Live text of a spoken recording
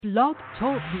Blog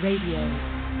Talk Radio.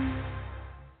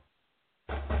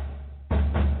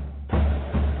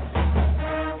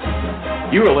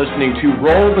 You are listening to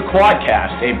Roll The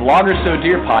Quadcast, a Blogger So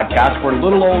Dear podcast where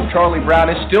little old Charlie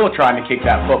Brown is still trying to kick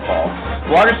that football.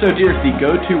 Blogger So Dear is the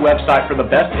go-to website for the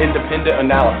best independent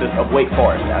analysis of Wake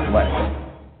Forest athletics.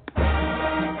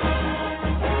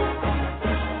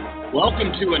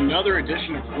 Welcome to another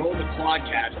edition of Roll The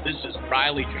Quadcast. This is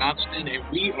Riley Johnston, and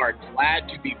we are glad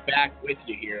to be back with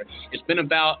you here. It's been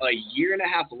about a year and a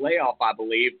half layoff, I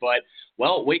believe, but,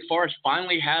 well, Wake Forest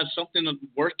finally has something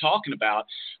worth talking about.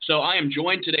 So I am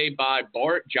joined today by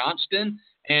Bart Johnston,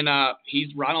 and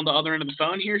he's right on the other end of the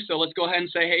phone here, so let's go ahead and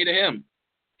say hey to him.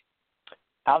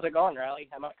 How's it going, Riley?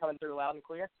 Am I coming through loud and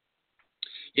clear?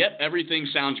 Yep, everything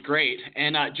sounds great.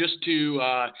 And just to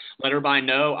let everybody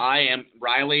know, I am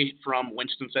Riley from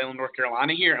Winston-Salem, North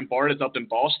Carolina here, and Bart is up in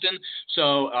Boston.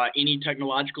 So any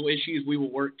technological issues we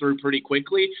will work through pretty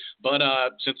quickly. But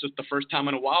since it's the first time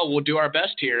in a while, we'll do our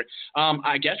best here.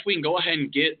 I guess we can go ahead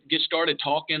and get started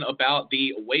talking about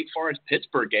the Wake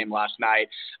Forest-Pittsburgh game last night.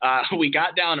 We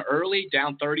got down early,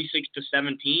 down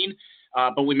 36-17.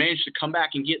 But we managed to come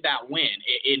back and get that win.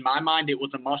 In my mind, it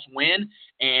was a must-win,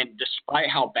 and despite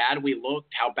how bad we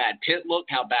looked, how bad Pitt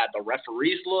looked, how bad the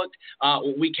referees looked,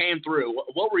 we came through.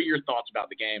 What were your thoughts about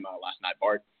the game last night,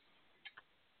 Bart?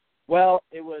 Well,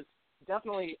 it was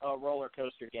definitely a roller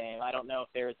coaster game. I don't know if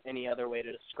there's any other way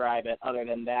to describe it other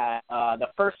than that. The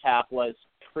first half was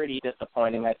pretty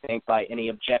disappointing, I think, by any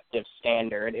objective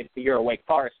standard. If you're a Wake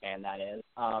Forest fan, that is.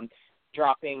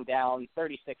 Dropping down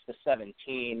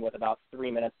 36-17 with about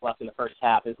 3 minutes left in the first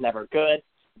half is never good.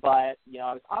 But,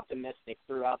 I was optimistic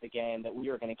throughout the game that we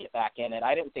were going to get back in it.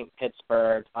 I didn't think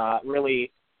Pittsburgh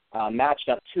really matched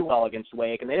up too well against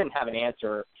Wake, and they didn't have an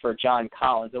answer for John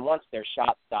Collins. And once their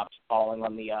shot stopped falling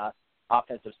on the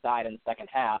offensive side in the second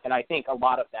half, and I think a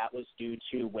lot of that was due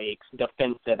to Wake's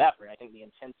defensive effort. I think the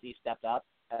intensity stepped up,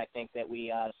 and I think that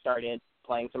we started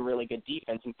playing some really good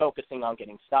defense and focusing on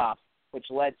getting stops, which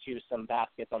led to some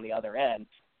baskets on the other end.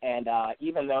 And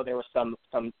even though there was some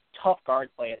tough guard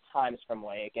play at times from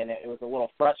Wake, and it was a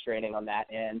little frustrating on that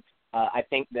end, I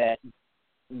think that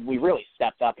we really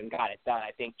stepped up and got it done.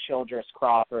 I think Childress,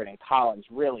 Crawford, and Collins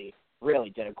really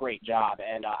did a great job,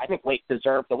 and I think Wake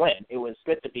deserved the win. It was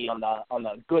good to be on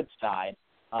the good side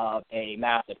of a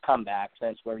massive comeback,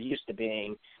 since we're used to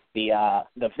being the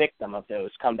victim of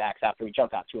those comebacks after we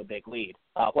jump out to a big lead.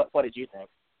 What did you think?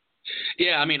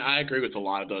 Yeah, I agree with a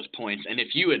lot of those points. And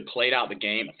if you had played out the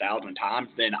game 1,000 times,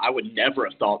 then I would never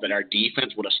have thought that our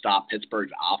defense would have stopped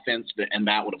Pittsburgh's offense, and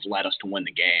that would have led us to win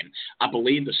the game. I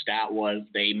believe the stat was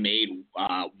they made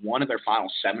one of their final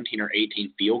 17 or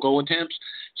 18 field goal attempts.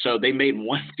 So they made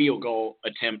one field goal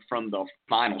attempt from the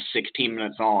final 16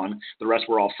 minutes on. The rest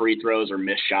were all free throws or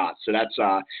missed shots. So that's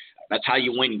how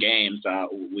you win games.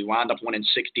 We wound up winning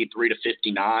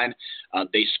 63-59.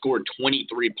 They scored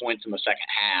 23 points in the second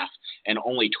half and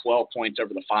only 12 points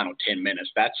over the final 10 minutes.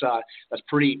 That's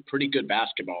pretty good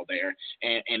basketball there.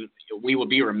 And we would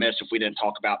be remiss if we didn't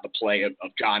talk about the play of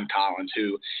John Collins,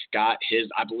 who got his,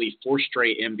 I believe, fourth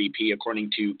straight MVP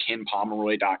according to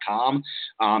KenPomeroy.com.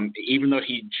 Even though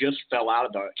he just fell out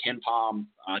of the KenPom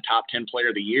top 10 player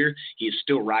of the year, he's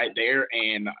still right there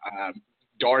and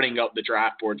darting up the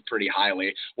draft boards pretty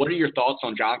highly. What are your thoughts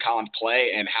on John Collins'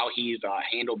 play and how he's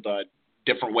handled the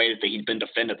different ways that he's been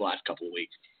defended the last couple of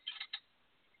weeks?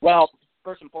 Well,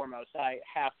 first and foremost, I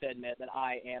have to admit that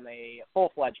I am a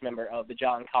full-fledged member of the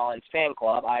John Collins fan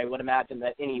club. I would imagine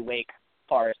that any Wake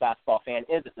Forest basketball fan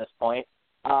is at this point.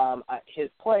 His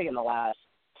play in the last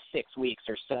 6 weeks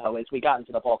or so, as we got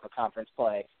into the bulk of conference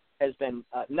play, has been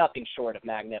nothing short of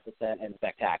magnificent and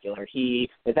spectacular. He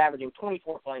is averaging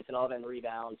 24 points and 11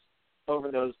 rebounds over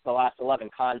the last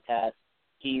 11 contests.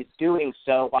 He's doing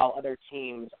so while other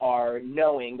teams are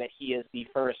knowing that he is the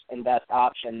first and best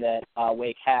option that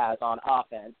Wake has on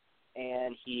offense.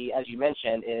 And he, as you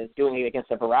mentioned, is doing it against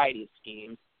a variety of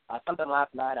schemes. Something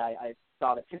last night I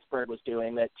saw that Pittsburgh was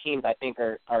doing that teams I think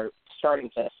are starting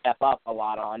to step up a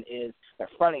lot on is they're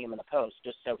fronting him in the post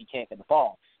just so he can't get the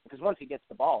ball. Because once he gets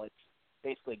the ball, it's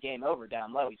basically game over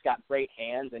down low. He's got great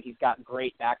hands, and he's got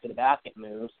great back-to-the-basket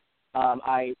moves.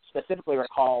 I specifically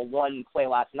recall one play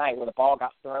last night where the ball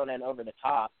got thrown in over the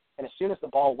top, and as soon as the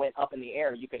ball went up in the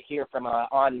air, you could hear from an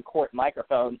on-court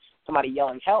microphone somebody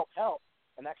yelling, "Help, help!"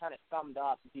 And that kind of summed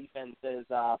up defense's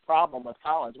problem with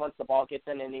Collins. Once the ball gets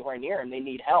in anywhere near him, they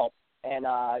need help, and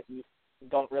you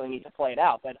don't really need to play it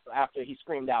out. But after he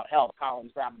screamed out help,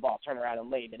 Collins grabbed the ball, turned around, and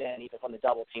laid it in, even when the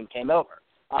double team came over.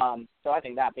 So I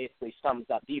think that basically sums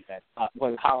up defense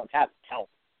when Collins has help.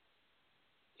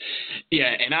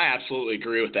 Yeah, and I absolutely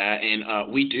agree with that.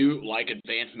 And we do like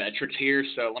advanced metrics here,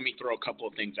 so let me throw a couple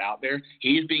of things out there.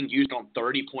 He is being used on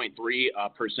 30.3%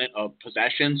 of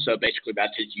possession, so basically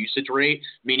that's his usage rate,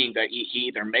 meaning that he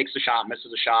either makes a shot,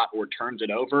 misses a shot, or turns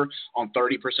it over on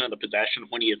 30% of the possession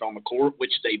when he is on the court,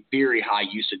 which is a very high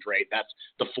usage rate. That's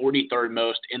the 43rd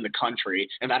most in the country,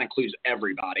 and that includes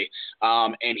everybody.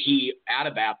 And he, out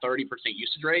of that 30%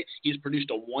 usage rate, he's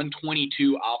produced a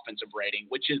 122 offensive rating,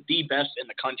 which is the best in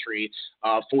the country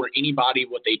for anybody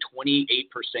with a 28%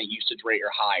 usage rate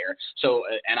or higher. So,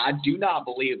 and I do not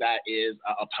believe that is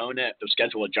opponent of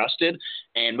schedule adjusted,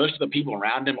 and most of the people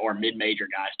around him are mid-major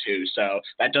guys too. So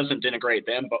that doesn't denigrate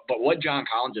them. But what John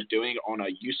Collins is doing on a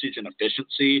usage and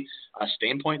efficiency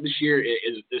standpoint this year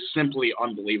is simply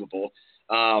unbelievable.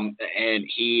 And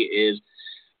he is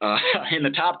in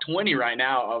the top 20 right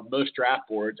now of most draft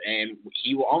boards, and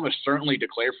he will almost certainly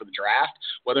declare for the draft.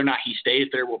 Whether or not he stays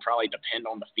there will probably depend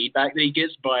on the feedback that he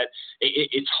gets, but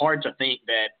it's hard to think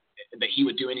that he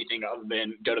would do anything other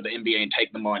than go to the NBA and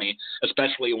take the money,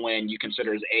 especially when you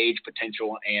consider his age,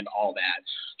 potential, and all that.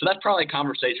 So that's probably a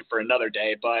conversation for another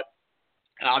day, but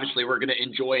obviously we're going to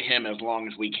enjoy him as long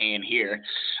as we can here.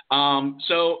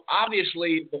 So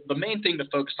obviously the main thing to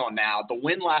focus on now, the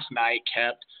win last night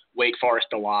kept Wake Forest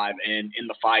alive and in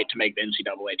the fight to make the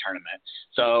NCAA tournament.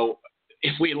 So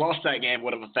if we had lost that game, it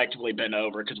would have effectively been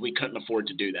over because we couldn't afford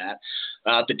to do that.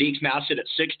 The Deacs now sit at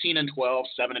 16-12,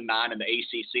 7-9 in the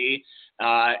ACC,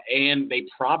 and they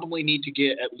probably need to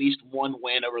get at least one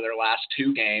win over their last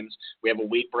two games. We have a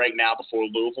week break now before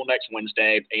Louisville next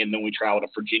Wednesday, and then we travel to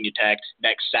Virginia Tech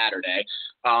next Saturday.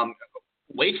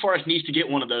 Wake Forest needs to get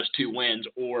one of those two wins,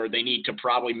 or they need to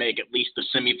probably make at least the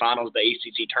semifinals of the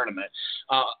ACC tournament.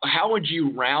 How would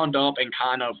you round up and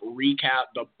kind of recap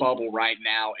the bubble right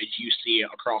now as you see it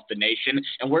across the nation,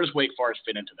 and where does Wake Forest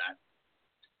fit into that?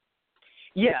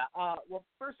 Yeah, well,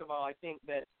 first of all, I think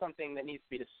that something that needs to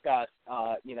be discussed,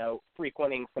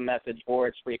 frequenting some message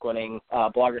boards, frequenting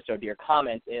Blogger So Dear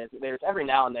comments, is there's every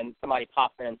now and then somebody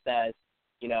pops in and says,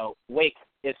 Wake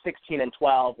is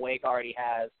 16-12, Wake already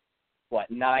has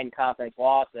 9 conference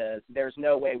losses, there's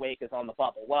no way Wake is on the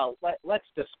bubble. Well, let's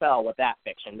dispel with that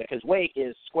fiction, because Wake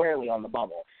is squarely on the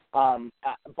bubble.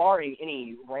 Barring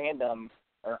any random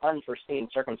or unforeseen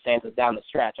circumstances down the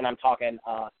stretch, and I'm talking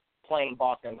playing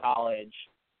Boston College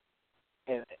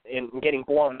and getting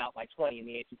blown out by 20 in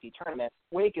the ACC tournament,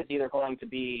 Wake is either going to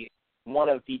be one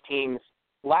of the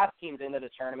last teams into the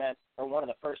tournament or one of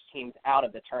the first teams out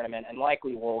of the tournament, and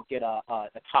likely will get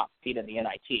the top seed in the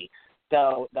NIT.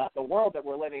 So the world that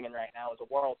we're living in right now is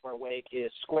a world where Wake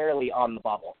is squarely on the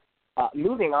bubble.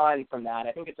 Moving on from that,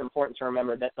 I think it's important to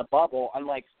remember that the bubble,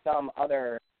 unlike some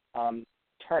other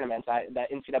tournaments,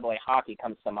 that NCAA hockey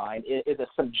comes to mind, is a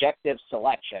subjective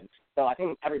selection. So I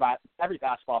think every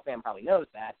basketball fan probably knows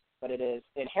that, but it is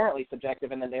inherently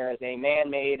subjective in that there is a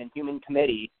man-made and human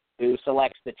committee who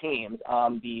selects the teams.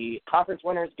 The conference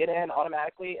winners get in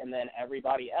automatically, and then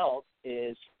everybody else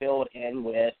is filled in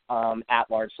with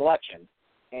at-large selection.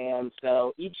 And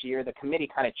so each year the committee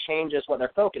kind of changes what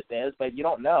their focus is, but you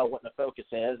don't know what the focus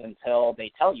is until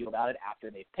they tell you about it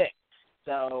after they've picked.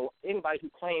 So anybody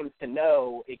who claims to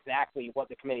know exactly what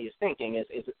the committee is thinking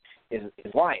is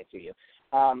lying to you.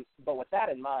 But with that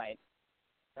in mind,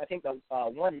 I think the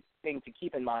one thing to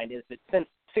keep in mind is that since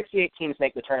 68 teams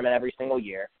make the tournament every single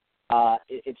year,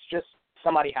 it's just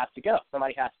somebody has to go.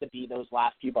 Somebody has to be those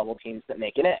last few bubble teams that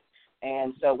make it in.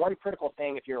 And so one critical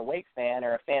thing, if you're a Wake fan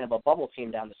or a fan of a bubble team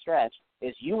down the stretch,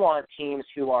 is you want teams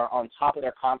who are on top of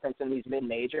their conference in these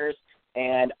mid-majors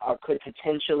and could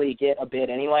potentially get a bid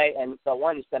anyway. And the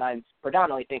ones that I'm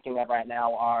predominantly thinking of right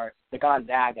now are the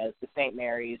Gonzagas, the St.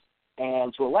 Mary's,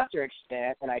 and to a lesser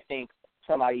extent, and I think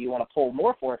somebody you want to pull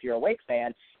more for if you're a Wake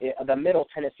fan, the Middle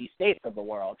Tennessee States of the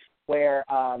world, where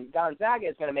Gonzaga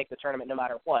is going to make the tournament no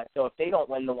matter what. So if they don't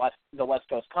win the West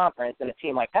Coast Conference and a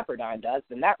team like Pepperdine does,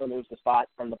 then that removes the spot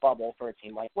from the bubble for a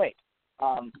team like Wake.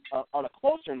 On a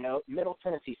closer note, Middle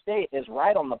Tennessee State is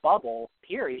right on the bubble,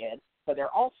 period, but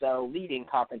they're also leading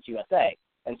Conference USA.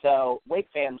 And so Wake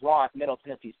fans want Middle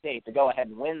Tennessee State to go ahead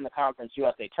and win the Conference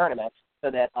USA tournament so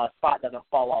that a spot doesn't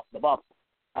fall off the bubble.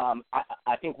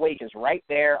 I think Wake is right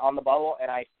there on the bubble,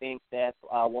 and I think that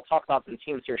we'll talk about some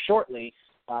teams here shortly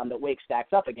that Wake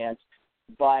stacks up against.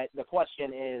 But the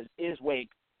question is Wake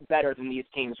better than these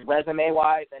teams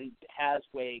resume-wise, and has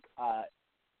Wake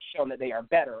shown that they are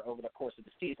better over the course of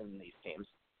the season than these teams?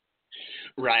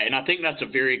 Right, and I think that's a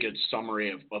very good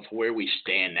summary of where we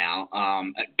stand now.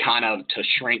 Kind of to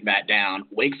shrink that down,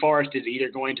 Wake Forest is either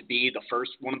going to be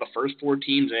one of the first 4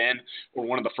 teams in or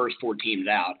one of the first 4 teams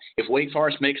out. If Wake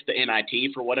Forest makes the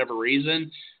NIT for whatever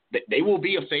reason, they will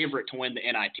be a favorite to win the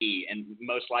NIT and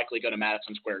most likely go to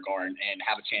Madison Square Garden and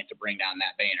have a chance to bring down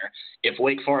that banner. If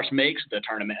Wake Forest makes the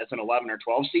tournament as an 11 or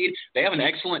 12 seed, they have an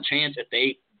excellent chance if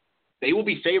they will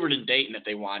be favored in Dayton if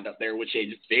they wind up there, which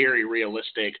is a very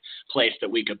realistic place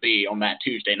that we could be on that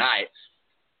Tuesday night.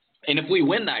 And if we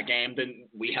win that game, then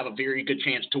we have a very good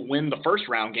chance to win the first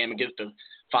round game against the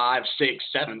 5, 6,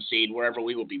 7 seed, wherever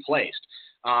we will be placed.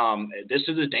 This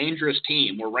is a dangerous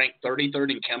team. We're ranked 33rd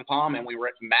in KenPom, and we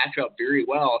match up very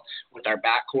well with our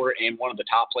backcourt and one of the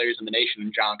top players in the nation,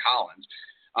 in John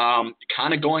Collins.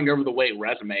 Kind of going over the Wake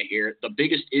resume here, the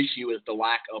biggest issue is the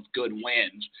lack of good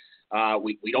wins.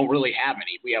 We don't really have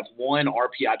any. We have one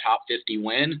RPI top 50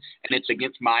 win, and it's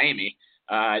against Miami.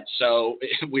 So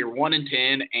we're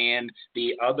 1-10, and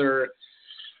the other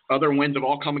wins have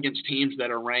all come against teams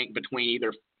that are ranked between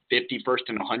either 51st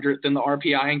and 100th in the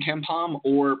RPI and KenPom,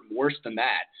 or worse than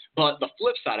that. But the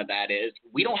flip side of that is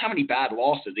we don't have any bad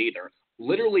losses either.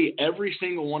 Literally every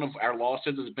single one of our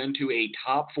losses has been to a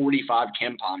top 45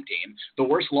 KenPom team. The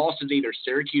worst loss is either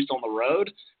Syracuse on the road,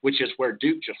 which is where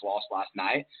Duke just lost last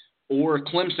night, or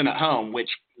Clemson at home, which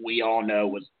we all know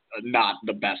was not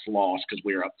the best loss because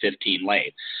we were up 15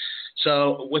 late.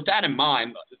 So with that in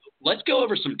mind, let's go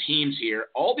over some teams here.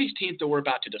 All these teams that we're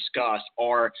about to discuss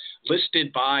are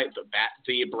listed by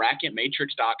the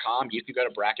bracketmatrix.com. You can go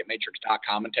to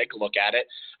bracketmatrix.com and take a look at it.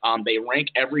 They rank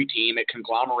every team. It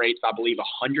conglomerates, I believe,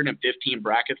 115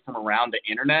 brackets from around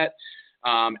the internet.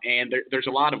 And there's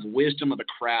a lot of wisdom of the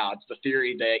crowds, the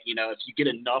theory that, if you get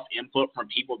enough input from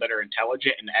people that are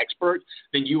intelligent and expert,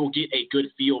 then you will get a good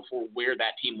feel for where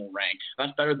that team will rank.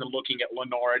 That's better than looking at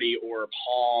Lenardi or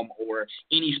Palm or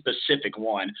any specific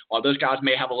one. While those guys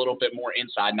may have a little bit more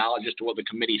inside knowledge as to what the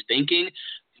committee's thinking,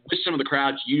 wisdom of the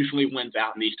crowds usually wins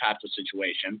out in these types of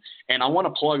situations. And I want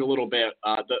to plug a little bit.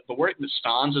 The work that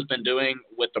Stans has been doing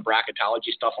with the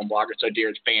bracketology stuff on Blogger So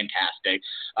Dear is fantastic.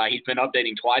 He's been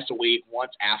updating twice a week,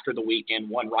 once after the weekend,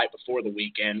 one right before the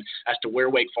weekend, as to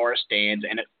where Wake Forest stands,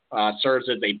 and it serves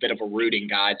as a bit of a rooting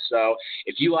guide. So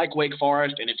if you like Wake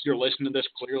Forest, and if you're listening to this,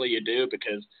 clearly you do,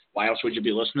 because why else would you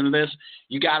be listening to this?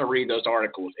 You got to read those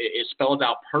articles. It spells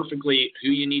out perfectly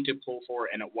who you need to pull for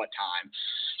and at what time.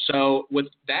 So with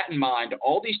that in mind,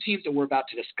 all these teams that we're about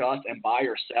to discuss and buy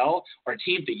or sell are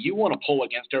teams that you want to pull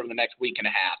against over the next week and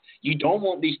a half. You don't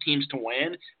want these teams to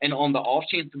win, and on the off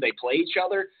chance that they play each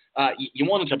other, you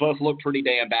want them to both look pretty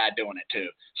damn bad doing it too.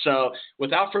 So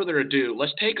without further ado,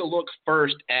 let's take a look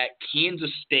first at Kansas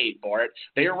State, Bart.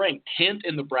 They are ranked 10th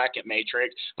in the bracket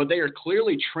matrix, but they are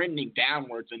clearly trending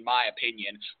downwards in my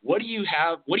opinion. What do you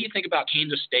think about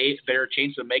Kansas State, their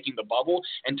chance of making the bubble,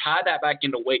 and tie that back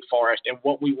into Wake Forest and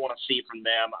what we want to see from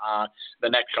them the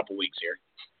next couple weeks here?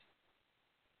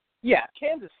 Yeah,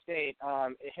 Kansas State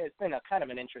has been a kind of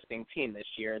an interesting team this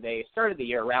year. They started the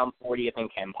year around 40th in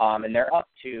KenPom, and they're up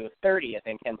to 30th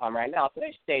in KenPom right now, so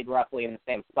they stayed roughly in the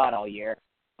same spot all year.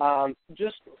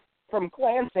 Just from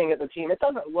glancing at the team, it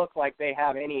doesn't look like they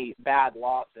have any bad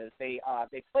losses. They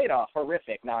played a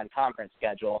horrific non-conference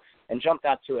schedule and jumped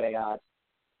out to a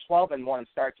 12-1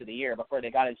 start to the year before they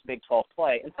got into Big 12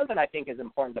 play. And something I think is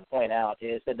important to point out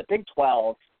is that the Big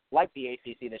 12, like the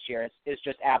ACC this year, is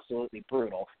just absolutely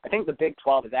brutal. I think the Big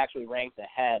 12 is actually ranked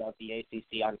ahead of the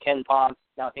ACC on KenPom.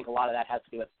 Now, I think a lot of that has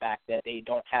to do with the fact that they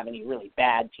don't have any really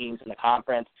bad teams in the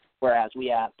conference, whereas we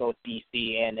have both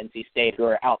BC and NC State who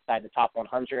are outside the top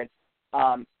 100.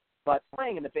 But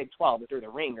playing in the Big 12 is through the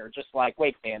ringer, just like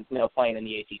Wake fans know playing in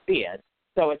the ACC is.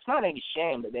 So it's not any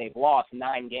shame that they've lost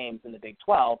 9 games in the Big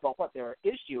 12, but what their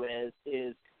issue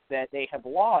is that they have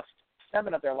lost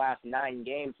 7 of their last 9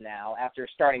 games now after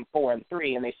starting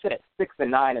 4-3, and they sit at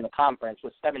 6-9 in the conference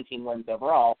with 17 wins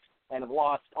overall, and have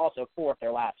lost also 4 of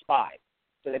their last 5.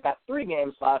 So they've got 3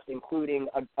 games left, including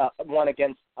one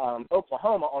against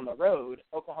Oklahoma on the road.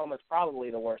 Oklahoma is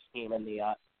probably the worst team in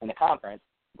the conference,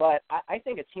 but I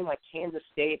think a team like Kansas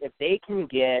State, if they can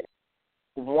get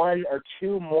 1 or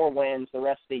 2 more wins the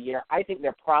rest of the year, I think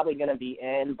they're probably going to be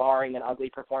in, barring an ugly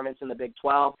performance in the Big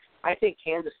 12. I think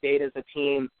Kansas State is a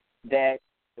team that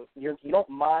you don't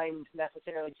mind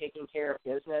necessarily taking care of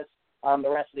business the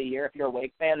rest of the year. If you're a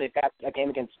Wake fan, they've got a game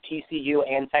against TCU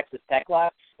and Texas Tech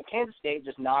left. If Kansas State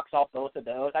just knocks off both of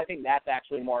those, I think that's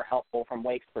actually more helppful from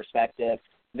Wake's perspective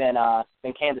than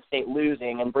Kansas State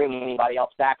losing and bringing anybody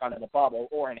else back onto the bubble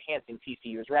or enhancing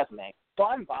TCU's resume. So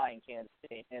I'm buying Kansas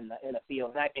State in the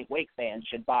field, and I think Wake fans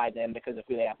should buy them because of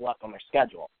who they have left on their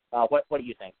schedule. What do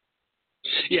you think?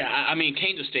 Yeah, I mean,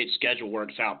 Kansas State's schedule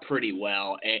works out pretty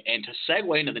well. And to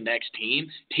segue into the next team,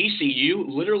 TCU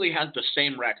literally has the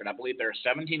same record. I believe they're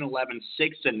 17-11,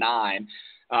 6-9.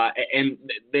 And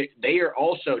they are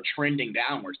also trending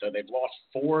downwards. So they've lost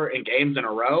 4 in games in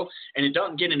a row, and it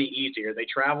doesn't get any easier. They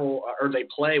travel or they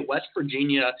play West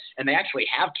Virginia, and they actually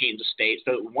have Kansas State.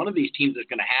 So one of these teams is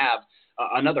going to have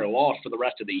another loss for the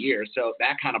rest of the year. So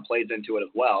that kind of plays into it as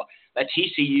well. That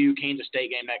TCU Kansas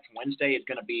State game next Wednesday is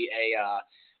going to be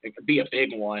a big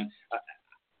one.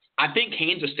 I think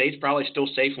Kansas State's probably still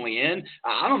safely in.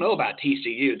 I don't know about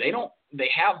TCU. They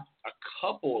have a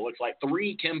couple, it looks like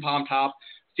 3 KenPom top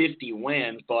 50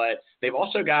 wins, but they've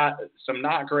also got some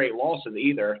not great losses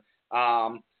either.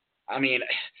 I mean,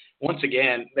 once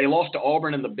again, they lost to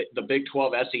Auburn in the Big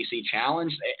 12 SEC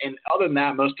Challenge, and other than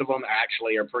that, most of them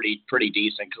actually are pretty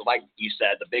decent because, like you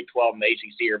said, the Big 12 and the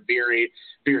ACC are very,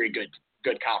 very good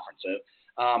conferences.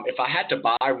 If I had to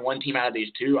buy one team out of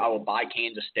these two, I would buy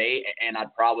Kansas State, and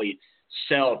I'd probably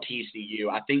sell TCU.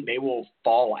 I think they will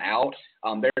fall out.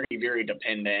 They're going to be very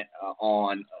dependent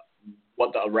on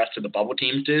what the rest of the bubble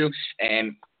teams do,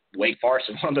 and Wake Forest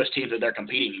is one of those teams that they're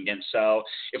competing against. So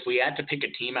if we had to pick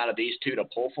a team out of these two to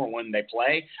pull for when they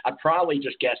play, I'd probably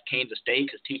just guess Kansas State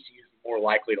because TCU is more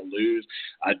likely to lose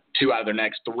 2 out of their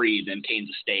next 3 than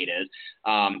Kansas State is.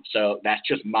 So that's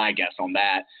just my guess on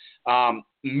that.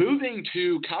 Moving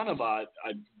to kind of a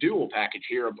dual package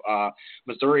here of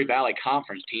Missouri Valley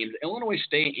Conference teams, Illinois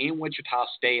State and Wichita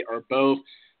State are both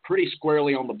pretty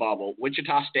squarely on the bubble.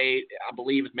 Wichita State, I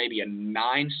believe, is maybe a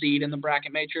 9 seed in the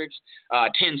bracket matrix,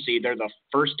 10 seed. They're the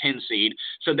first 10 seed,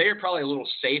 so they're probably a little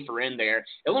safer in there.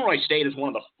 Illinois State is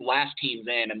one of the last teams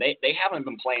in, and they haven't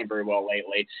been playing very well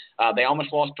lately. They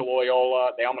almost lost to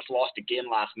Loyola. They almost lost again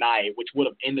last night, which would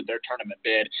have ended their tournament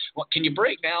bid. Well, can you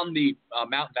break down the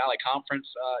Mountain Valley Conference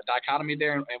dichotomy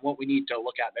there and what we need to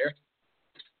look at there?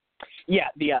 Yeah,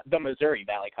 the Missouri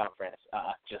Valley Conference,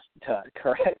 just to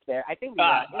correct there. I think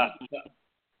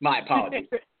my apologies.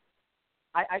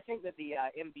 I think that the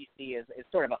MVC is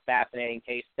sort of a fascinating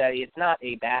case study. It's not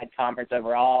a bad conference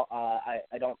overall.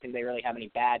 I don't think they really have any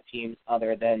bad teams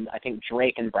other than I think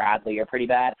Drake and Bradley are pretty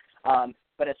bad.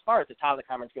 But as far as the top of the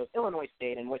conference goes, Illinois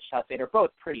State and Wichita State are both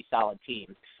pretty solid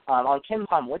teams. On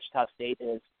KenPom, Wichita State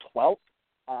is 12th,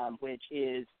 which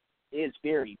is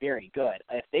very, very good.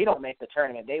 If they don't make the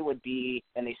tournament, they would be,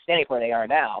 and they stay where they are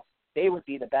now, they would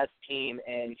be the best team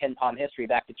in KenPom history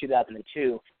back to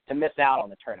 2002 to miss out on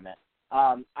the tournament.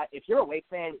 If you're a Wake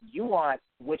fan, you want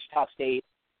Wichita State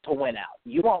to win out.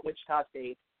 You want Wichita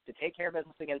State to take care of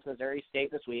business against Missouri State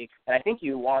this week, and I think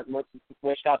you want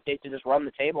Wichita State to just run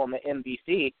the table in the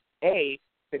MVC,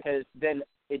 because then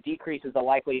it decreases the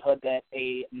likelihood that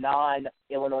a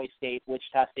non-Illinois State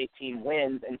Wichita State team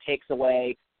wins and takes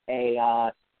away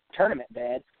a tournament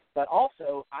bid, but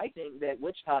also I think that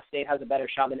Wichita State has a better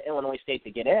shot than Illinois State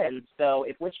to get in. So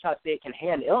if Wichita State can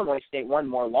hand Illinois State one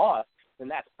more loss, then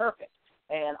that's perfect.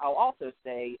 And I'll also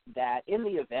say that in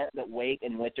the event that Wake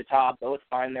and Wichita both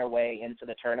find their way into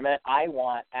the tournament, I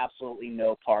want absolutely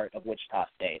no part of Wichita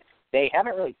State. They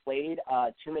haven't really played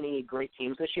too many great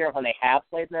teams this year. When they have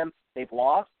played them, they've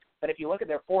lost. But if you look at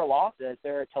their 4 losses,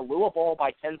 they're to Louisville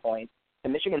by 10 points, to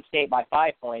Michigan State by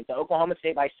 5 points, to Oklahoma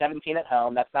State by 17 at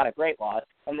home. That's not a great loss.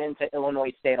 And then to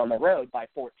Illinois State on the road by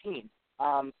 14.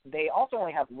 They also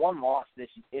only have 1 loss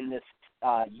in this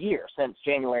year since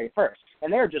January 1st.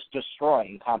 And they're just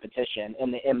destroying competition in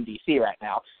the MVC right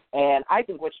now. And I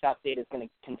think Wichita State is going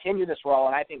to continue this role,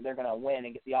 and I think they're going to win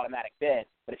and get the automatic bid.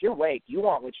 But if you're Wake, you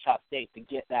want Wichita State to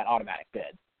get that automatic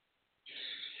bid.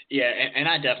 Yeah, and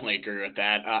I definitely agree with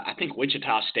that. I think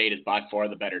Wichita State is by far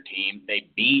the better team. They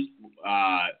beat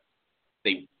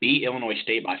Illinois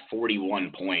State by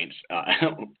 41 points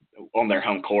on their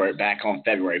home court back on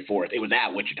February 4th. It was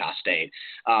at Wichita State,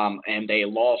 and they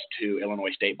lost to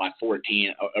Illinois State by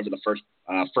 14 over the first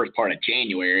part of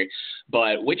January.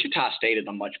 But Wichita State is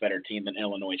a much better team than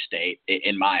Illinois State,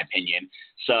 in my opinion.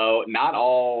 So not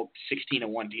all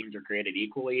 16-1 teams are created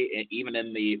equally, even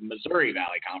in the Missouri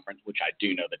Valley Conference, which I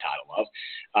do know the title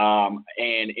of.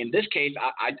 And in this case,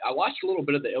 I watched a little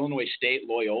bit of the Illinois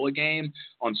State-Loyola game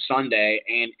on Sunday,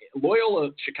 and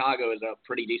Loyola Chicago is a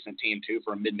pretty decent team, too,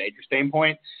 for a mid-major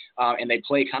standpoint. And they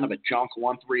play kind of a junk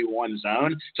 1-3-1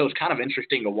 zone, so it's kind of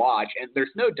interesting to watch. And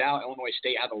there's no doubt Illinois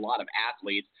State has a lot of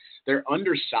athletes. They're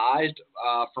undersized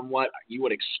from what you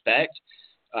would expect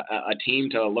a team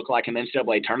to look like in the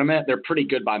NCAA tournament. They're pretty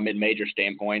good by mid-major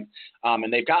standpoint,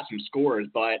 and they've got some scores.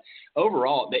 But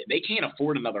overall, they can't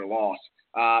afford another loss.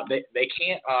 They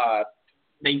can't.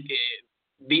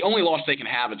 The only loss they can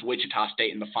have is Wichita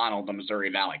State in the final of the Missouri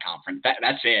Valley Conference.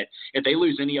 That's it. If they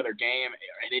lose any other game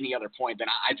at any other point, then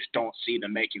I just don't see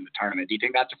them making the tournament. Do you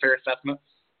think that's a fair assessment?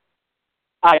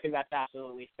 I think that's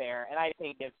absolutely fair. And I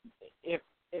think if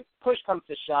if push comes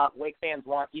to shove, Wake fans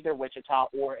want either Wichita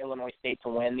or Illinois State to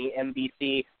win the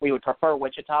MVC. We would prefer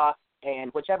Wichita,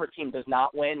 and whichever team does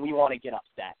not win, we want to get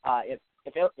upset.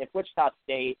 If Wichita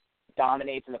State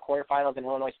dominates in the quarterfinals and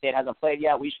Illinois State hasn't played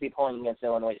yet, we should be pulling against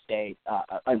Illinois State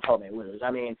until they lose.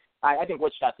 I mean, I think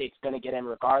Wichita State's going to get in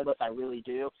regardless. I really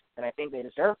do, and I think they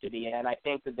deserve to be in. I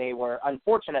think that they were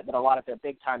unfortunate that a lot of their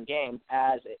big-time games,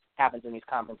 as it happens in these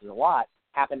conferences a lot,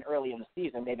 happened early in the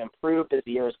season. They've improved as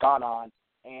the year has gone on,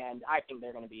 and I think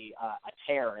they're going to be a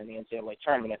terror in the NCAA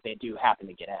tournament if they do happen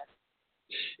to get in.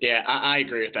 Yeah, I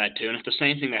agree with that, too. And it's the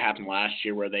same thing that happened last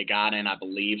year where they got in, I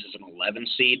believe, as an 11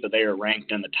 seed, but they were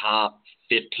ranked in the top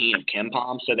 15 of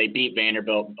KenPom. So they beat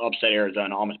Vanderbilt, upset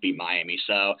Arizona, almost beat Miami.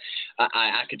 So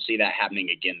I could see that happening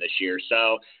again this year.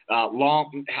 So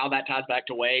how that ties back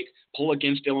to Wake, pull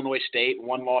against Illinois State.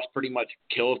 One loss pretty much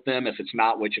kills them if it's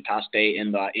not Wichita State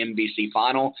in the MVC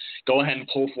final. Go ahead and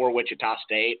pull for Wichita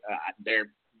State.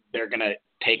 They're going to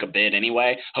take a bid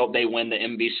anyway. Hope they win the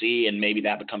MVC, and maybe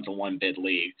that becomes a one-bid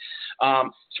league.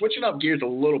 Switching up gears a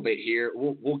little bit here,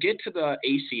 we'll get to the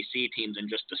ACC teams in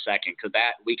just a second because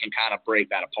that we can kind of break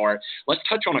that apart. Let's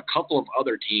touch on a couple of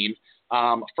other teams.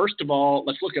 First of all,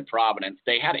 let's look at Providence.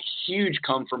 They had a huge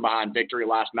come-from-behind victory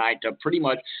last night to pretty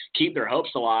much keep their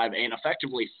hopes alive and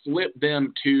effectively flip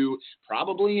them to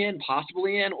probably in,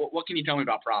 possibly in. What can you tell me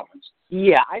about Providence?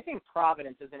 Yeah, I think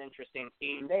Providence is an interesting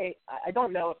team. I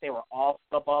don't know if they were off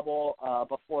the bubble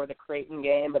before the Creighton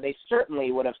game, but they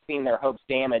certainly would have seen their hopes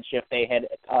damaged if they had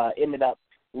ended up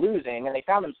losing, and they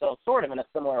found themselves sort of in a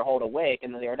similar hole to Wake,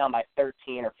 and they were down by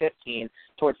 13 or 15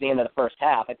 towards the end of the first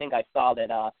half. I think I saw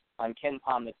that on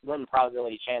KenPom, the win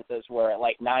probability chances were at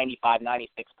like 95, 96%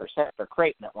 for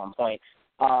Creighton at one point.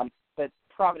 But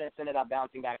Providence ended up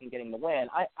bouncing back and getting the win.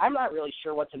 I'm not really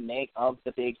sure what to make of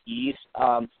the Big East.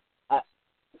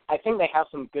 I think they have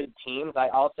some good teams. I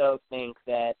also think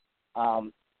that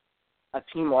a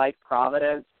team like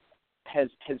Providence has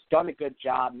done a good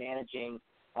job managing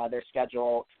their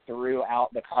schedule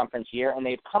throughout the conference year, and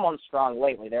they've come on strong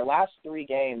lately. Their last three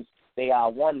games, they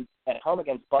won at home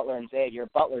against Butler and Xavier.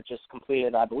 Butler just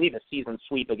completed, I believe, a season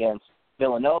sweep against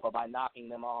Villanova by knocking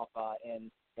them off in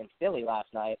Philly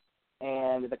last night.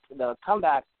 And the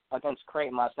comeback against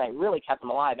Creighton last night really kept them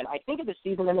alive. And I think if the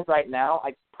season ended right now,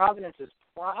 Providence is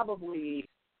probably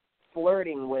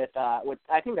flirting with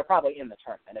I think they're probably in the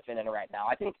tournament if it ended right now.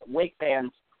 I think Wake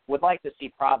fans would like to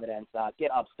see Providence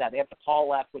get upset. They have DePaul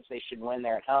left, which they should win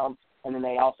there at home. And then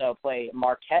they also play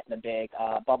Marquette in a big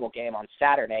bubble game on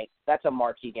Saturday. That's a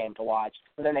marquee game to watch.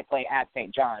 And then they play at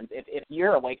St. John's. If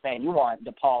you're a Wake fan, you want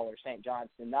DePaul or St. John's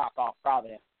to knock off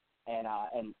Providence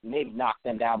and maybe knock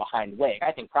them down behind Wake.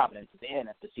 I think Providence is in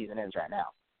if the season ends right now.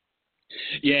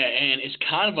 Yeah, and it's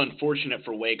kind of unfortunate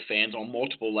for Wake fans on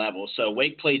multiple levels. So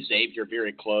Wake played Xavier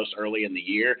very close early in the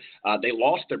year. They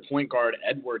lost their point guard,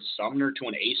 Edward Sumner, to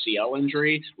an ACL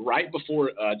injury right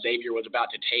before Xavier was about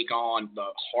to take on the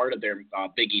heart of their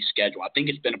Big East schedule. I think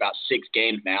it's been about 6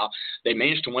 games now. They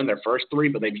managed to win their first 3,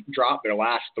 but they dropped their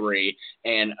last 3,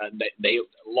 and they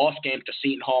lost games to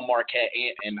Seton Hall, Marquette,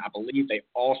 and I believe they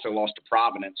also lost to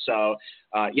Providence. So,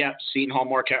 Seton Hall,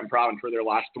 Marquette, and Providence were their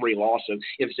last 3 losses.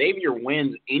 If Xavier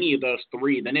wins any of those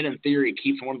 3, then it in theory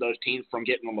keeps one of those teams from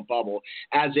getting on the bubble.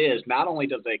 As is, not only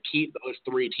does it keep those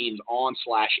 3 teams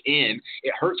on/in,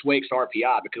 it hurts Wake's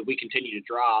RPI because we continue to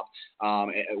drop,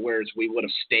 whereas we would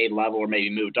have stayed level or maybe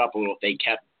moved up a little if they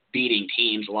kept beating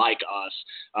teams like us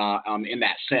in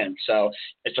that sense. So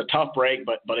it's a tough break,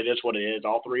 but it is what it is.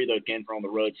 All 3 of those games are on the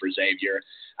road for Xavier.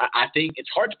 I think it's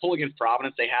hard to pull against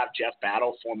Providence. They have Jeff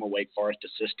Battle, former Wake Forest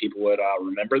assist, people would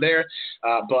remember there.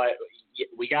 But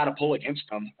we got to pull against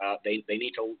them. They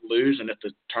need to lose, and if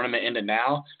the tournament ended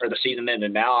now or the season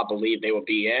ended now, I believe they will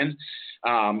be in.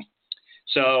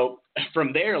 So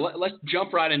from there, let's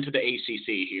jump right into the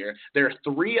ACC here. There are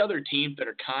 3 other teams that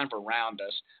are kind of around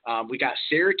us. We got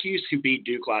Syracuse, who beat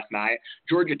Duke last night,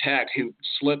 Georgia Tech, who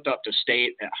slipped up to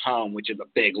State at home, which is a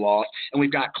big loss, and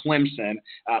we've got Clemson.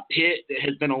 Pitt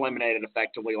has been eliminated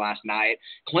effectively last night.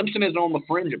 Clemson is on the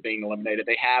fringe of being eliminated.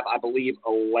 They have, I believe,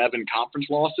 11 conference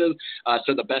losses,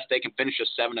 so the best they can finish is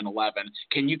 7-11.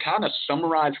 Can you kind of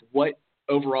summarize what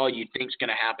overall you think is going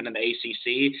to happen in the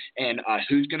ACC and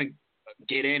who's going to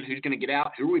get in, who's going to get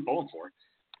out? Who are we bowling for?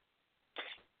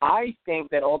 I think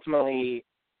that ultimately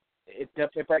it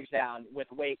breaks down with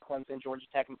Wake, Clemson, Georgia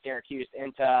Tech, and Syracuse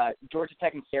into Georgia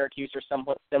Tech and Syracuse are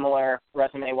somewhat similar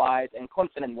resume-wise, and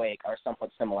Clemson and Wake are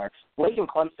somewhat similar. Wake and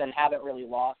Clemson haven't really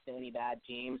lost to any bad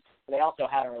teams, but they also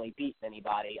haven't really beaten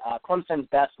anybody. Clemson's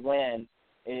best win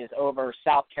is over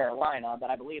South Carolina, but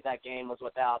I believe that game was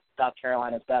without South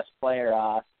Carolina's best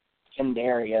player,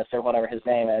 Kendarius or whatever his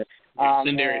name is.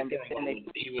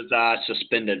 He was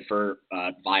suspended for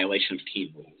violation of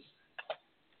team rules.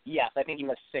 Yes, I think he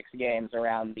missed 6 games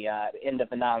around the end of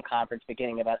the non-conference,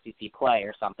 beginning of SEC play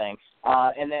or something.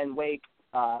 And then Wake,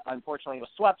 unfortunately, was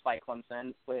swept by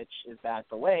Clemson, which is bad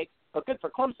for Wake, but good for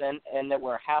Clemson, and that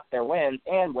were half their wins,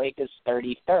 and Wake is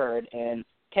 33rd in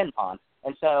KenPom.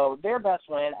 And so their best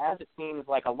win, as it seems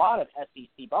like a lot of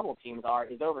SEC bubble teams are,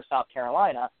 is over South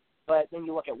Carolina. But then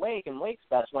you look at Wake, and Wake's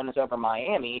best win is over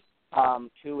Miami,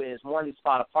 who is one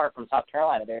spot apart from South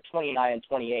Carolina. They're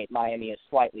 29-28. Miami is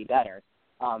slightly better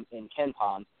in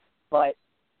KenPom. But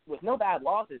with no bad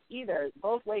losses either,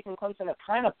 both Wake and Clemson have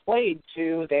kind of played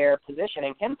to their position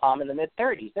in KenPom in the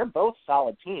mid-30s. They're both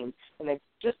solid teams, and they've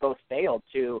just both failed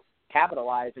to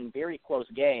capitalize in very close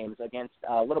games against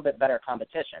a little bit better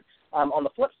competition. On the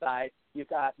flip side, you've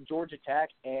got Georgia Tech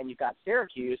and you've got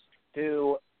Syracuse,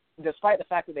 who, despite the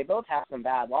fact that they both have some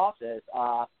bad losses,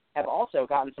 have also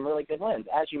gotten some really good wins.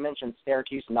 As you mentioned,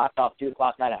 Syracuse knocked off Duke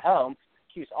last night at home.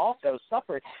 Syracuse also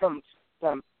suffered from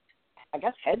some, I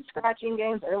guess, head-scratching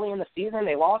games early in the season.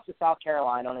 They lost to South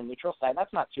Carolina on a neutral site.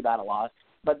 That's not too bad a loss.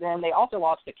 But then they also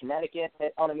lost to Connecticut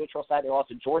on a neutral site. They lost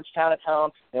to Georgetown at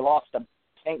home. They lost to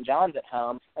St. John's at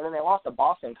home. And then they lost to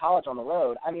Boston College on the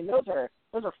road. I mean, those are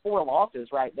 4 losses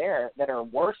right there that are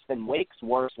worse than Wake's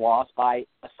worst loss by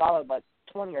a solid,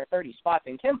 20 or 30 spots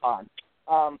in KenPom.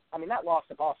 I mean, that loss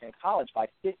to Boston College by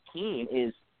 15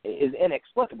 is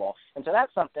inexplicable. And so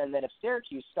that's something that if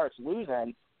Syracuse starts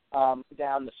losing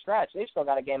down the stretch, they've still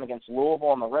got a game against Louisville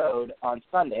on the road on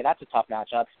Sunday. That's a tough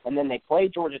matchup. And then they play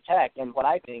Georgia Tech in what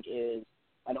I think is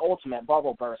an ultimate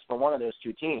bubble burst for one of those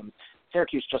two teams.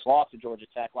 Syracuse just lost to Georgia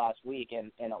Tech last week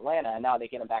in Atlanta, and now they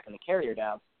get them back in the Carrier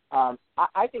Dome.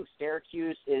 I think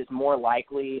Syracuse is more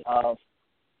likely of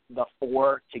the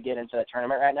 4 to get into the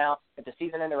tournament right now. If the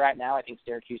season ended right now, I think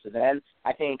Syracuse is in.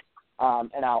 I think, I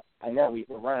know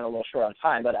we're running a little short on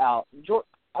time, but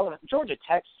Georgia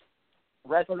Tech's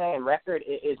resume and record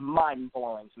is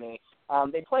mind-blowing to me.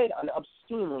 They played an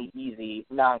obscenely easy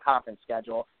non-conference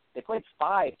schedule. They played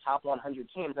 5 top 100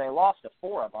 teams, and they lost to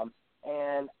 4 of them.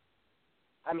 And,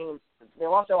 I mean, they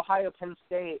lost to Ohio, Penn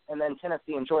State, and then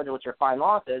Tennessee and Georgia, which are fine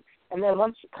losses. And then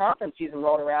once conference season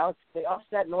rolled around, they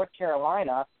upset North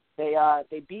Carolina.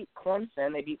 They beat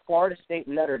Clemson. They beat Florida State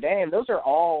and Notre Dame. Those are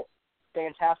all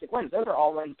fantastic wins. Those are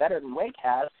all wins better than Wake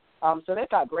has. So they've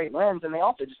got great wins, and they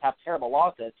also just have terrible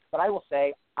losses. But I will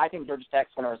say, I think Georgia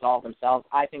Tech's going to resolve themselves.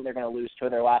 I think they're going to lose 2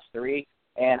 of their last 3.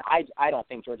 And I don't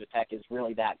think Georgia Tech is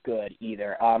really that good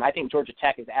either. I think Georgia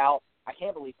Tech is out. I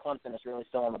can't believe Clemson is really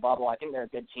still in the bubble. I think they're a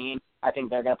good team. I think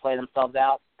they're going to play themselves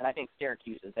out. And I think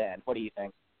Syracuse is in. What do you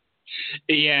think?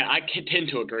 Yeah, I tend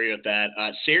to agree with that.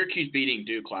 Syracuse beating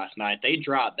Duke last night, they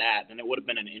dropped that, then it would have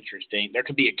been there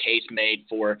could be a case made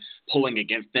for pulling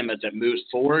against them as it moves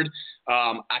forward.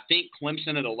 I think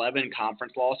Clemson at 11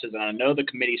 conference losses, and I know the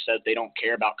committee says they don't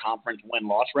care about conference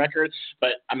win-loss record,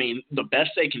 but, I mean, the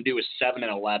best they can do is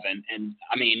 7-11. And,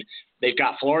 I mean, they've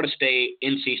got Florida State,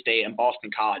 NC State, and Boston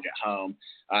College at home.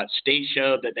 State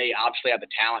showed that they obviously have the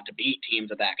talent to beat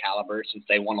teams of that caliber since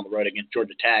they won on the road against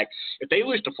Georgia Tech. If they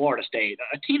lose to Florida State,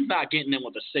 a team's not getting in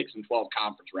with a 6-12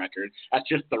 conference record. That's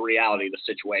just the reality of the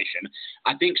situation.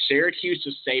 I think Syracuse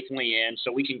is safely in,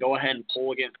 so we can go ahead and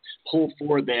pull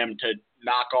for them to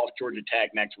knock off Georgia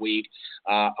Tech next week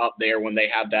up there when they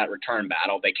have that return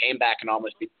battle. They came back and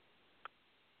almost beat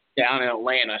down in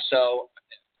Atlanta. So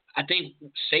I think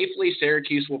safely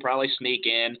Syracuse will probably sneak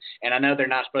in, and I know they're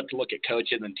not supposed to look at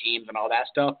coaches and teams and all that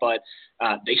stuff, but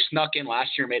they snuck in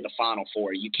last year and made the Final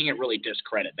Four. You can't really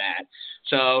discredit that.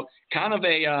 So kind of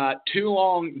a too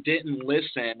long didn't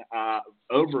listen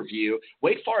overview.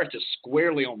 Wake Forest is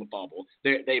squarely on the bubble.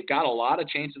 They've got a lot of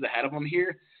chances ahead of them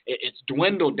here. It's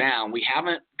dwindled down. We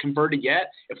haven't converted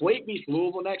yet. If Wake beats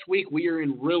Louisville next week, we are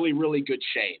in really, really good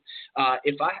shape.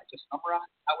 If I had to summarize,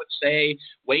 I would say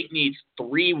Wake needs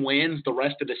 3 wins the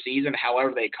rest of the season,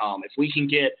 however they come. If we can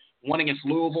get one against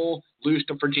Louisville, lose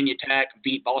to Virginia Tech,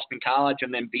 beat Boston College,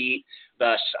 and then beat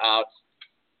the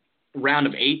round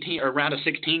of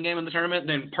 16 game in the tournament,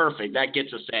 then perfect. That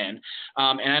gets us in.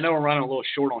 And I know we're running a little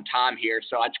short on time here,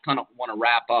 so I just kind of want to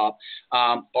wrap up.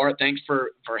 Bart, thanks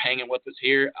for hanging with us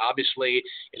here. Obviously,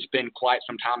 it's been quite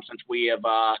some time since we have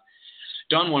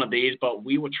done one of these, but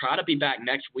we will try to be back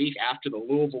next week after the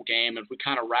Louisville game as we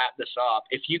kind of wrap this up.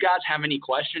 If you guys have any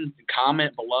questions,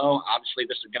 comment below. Obviously,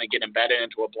 this is going to get embedded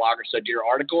into a Blogger So Dear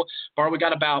article. Bart, we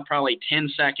got about probably 10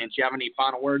 seconds. You have any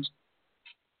final words?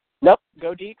 Nope.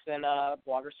 Go Deeks and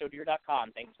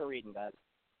bloggersodear.com. Thanks for reading that.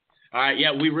 All right.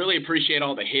 Yeah, we really appreciate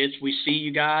all the hits. We see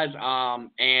you guys. And,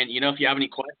 if you have any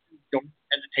questions, don't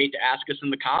hesitate hesitate to ask us in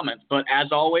the comments. But as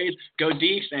always, go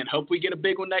Deeks, and hope we get a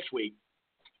big one next week.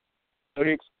 Go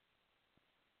Deeks.